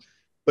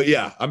 But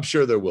yeah, I'm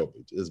sure there will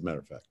be, as a matter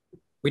of fact.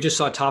 We just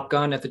saw Top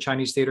Gun at the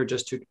Chinese theater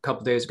just a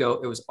couple days ago.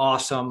 It was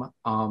awesome.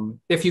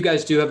 If you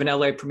guys do have an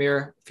LA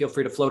premiere, feel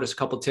free to float us a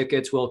couple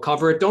tickets. We'll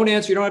cover it. Don't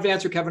answer. You don't have to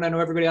answer, Kevin. I know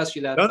everybody asked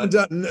you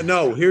that.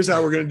 No, here's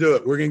how we're going to do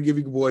it. We're going to give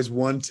you boys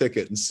one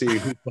ticket and see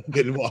who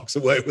fucking walks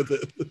away with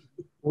it.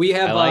 We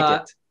have, I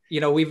like it. You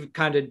know, we've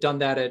kind of done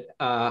that at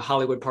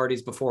Hollywood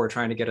parties before,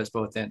 trying to get us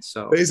both in.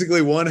 So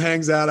basically one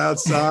hangs out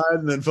outside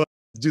and then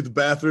do the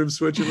bathroom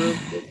switching room.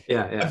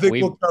 Yeah. I think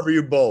we'll cover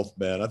you both,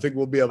 man. I think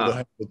we'll be able to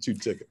handle 2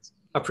 tickets.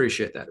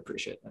 Appreciate that.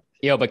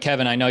 Yo, but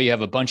Kevin, I know you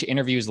have a bunch of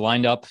interviews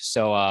lined up,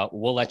 so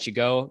we'll let you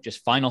go.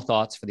 Just final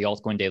thoughts for the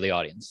Altcoin Daily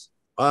audience.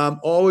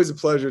 Always a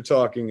pleasure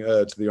talking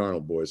to the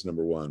Arnold boys,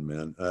 number one,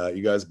 man.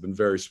 You guys have been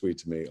very sweet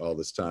to me all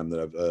this time that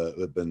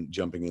I've been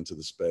jumping into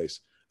the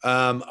space.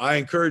 I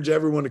encourage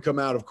everyone to come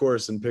out, of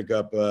course, and pick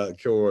up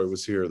Killroy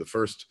Was Here, the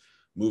first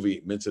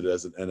movie minted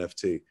as an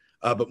NFT.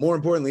 But more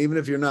importantly, even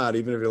if you're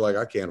like,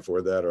 I can't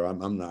afford that, or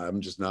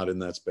I'm just not in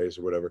that space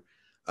or whatever,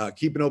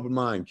 keep an open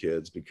mind,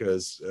 kids,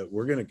 because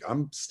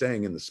I'm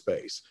staying in the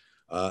space.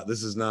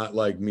 This is not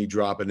like me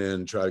dropping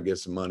in, try to get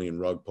some money and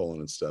rug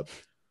pulling and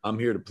stuff. I'm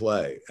here to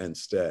play and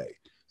stay.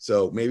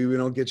 So maybe we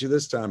don't get you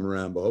this time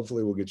around, but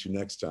hopefully we'll get you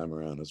next time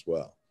around as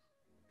well.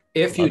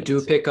 If you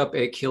do pick up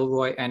a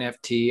Killroy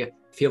NFT,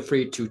 feel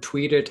free to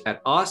tweet it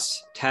at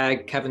us,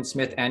 tag Kevin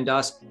Smith and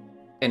us,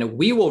 and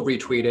we will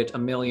retweet it.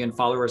 1 million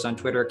followers on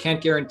Twitter. Can't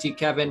guarantee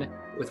Kevin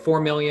with 4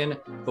 million,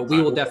 but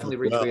we will definitely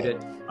retweet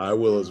it. I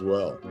will as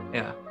well.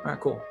 Yeah. All right,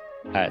 cool.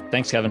 All right.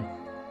 Thanks, Kevin.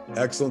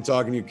 Excellent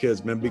talking to you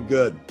kids, man. Be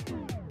good.